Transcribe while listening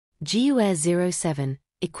Jiyue 07,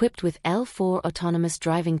 equipped with L4 autonomous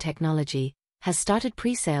driving technology, has started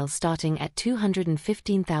pre-sale starting at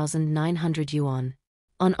 215,900 yuan.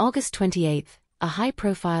 On August 28, a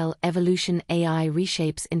high-profile Evolution AI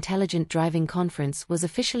Reshapes Intelligent Driving conference was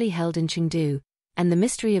officially held in Chengdu, and the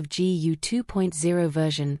mystery of Ji Yue 2.0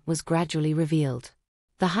 version was gradually revealed.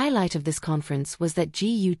 The highlight of this conference was that Ji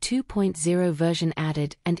Yue 2.0 version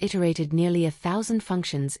added and iterated nearly 1,000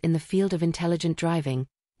 functions in the field of intelligent driving,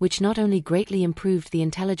 which not only greatly improved the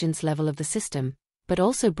intelligence level of the system, but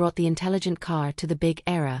also brought the intelligent car to the big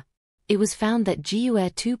era. It was found that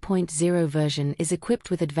Jiyue 2.0 version is equipped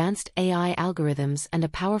with advanced AI algorithms and a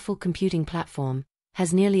powerful computing platform,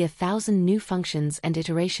 has nearly 1,000 new functions and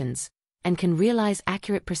iterations, and can realize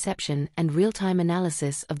accurate perception and real-time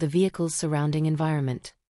analysis of the vehicle's surrounding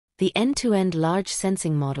environment. The end-to-end large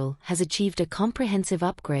sensing model has achieved a comprehensive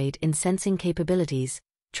upgrade in sensing capabilities,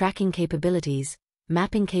 tracking capabilities,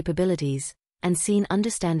 mapping capabilities, and scene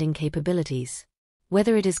understanding capabilities.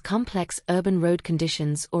 Whether it is complex urban road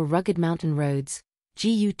conditions or rugged mountain roads,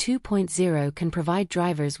 Jiyue 2.0 can provide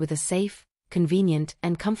drivers with a safe, convenient,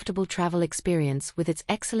 and comfortable travel experience with its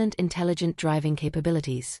excellent intelligent driving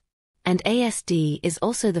capabilities. And ASD is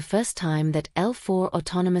also the first time that L4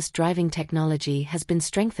 autonomous driving technology has been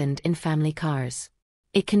strengthened in family cars.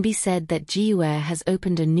 It can be said that Jiyue has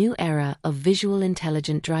opened a new era of visual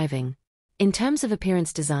intelligent driving. In terms of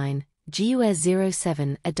appearance design, Jiyue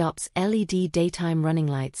 07 adopts LED daytime running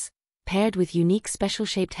lights, paired with unique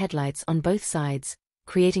special-shaped headlights on both sides,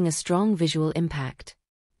 creating a strong visual impact.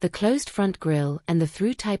 The closed front grille and the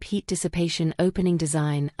through-type heat dissipation opening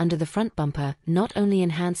design under the front bumper not only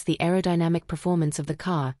enhance the aerodynamic performance of the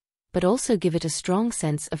car, but also give it a strong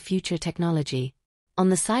sense of future technology. On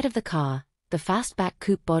the side of the car, the fastback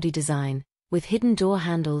coupe body design, with hidden door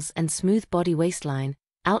handles and smooth body waistline,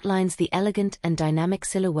 outlines the elegant and dynamic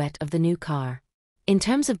silhouette of the new car. In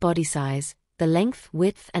terms of body size, the length,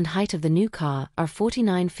 width, and height of the new car are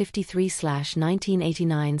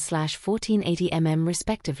 4953/1989/1480 mm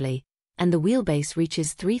respectively, and the wheelbase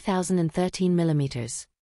reaches 3013 mm.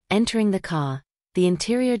 Entering the car, the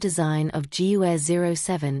interior design of Jiyue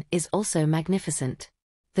 07 is also magnificent.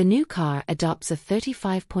 The new car adopts a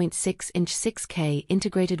 35.6-inch 6K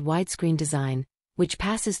integrated widescreen design, which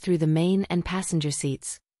passes through the main and passenger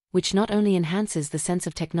seats, which not only enhances the sense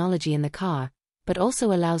of technology in the car, but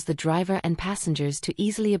also allows the driver and passengers to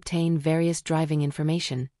easily obtain various driving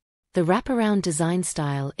information. The wraparound design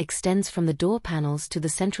style extends from the door panels to the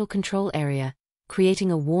central control area,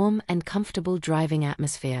 creating a warm and comfortable driving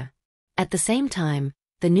atmosphere. At the same time,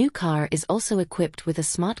 the new car is also equipped with a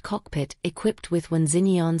smart cockpit equipped with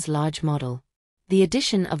Xinjiang's large model. The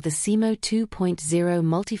addition of the Simo 2.0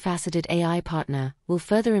 multifaceted AI partner will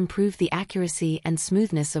further improve the accuracy and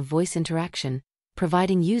smoothness of voice interaction,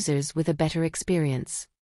 providing users with a better experience.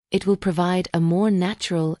 It will provide a more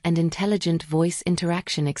natural and intelligent voice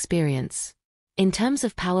interaction experience. In terms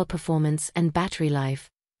of power performance and battery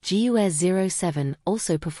life, Jiyue 07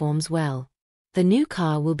 also performs well. The new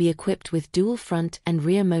car will be equipped with dual front and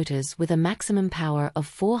rear motors with a maximum power of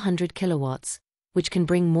 400 kilowatts, which can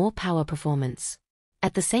bring more power performance.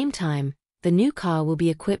 At the same time, the new car will be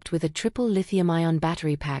equipped with a triple lithium-ion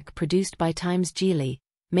battery pack produced by Jiyue,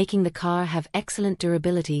 making the car have excellent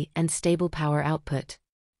durability and stable power output.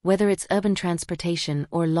 Whether it's urban transportation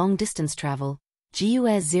or long-distance travel,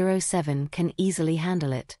 Jiyue 07 can easily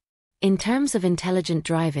handle it. In terms of intelligent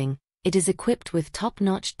driving, it is equipped with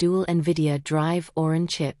top-notch dual NVIDIA Drive Orin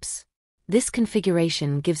chips. This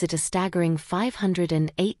configuration gives it a staggering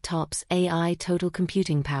 508 TOPS AI total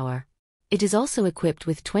computing power. It is also equipped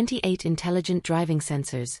with 28 intelligent driving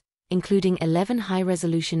sensors, including 11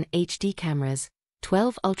 high-resolution HD cameras,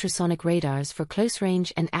 12 ultrasonic radars for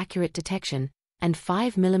close-range and accurate detection, and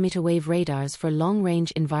 5 mm wave radars for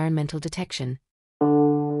long-range environmental detection.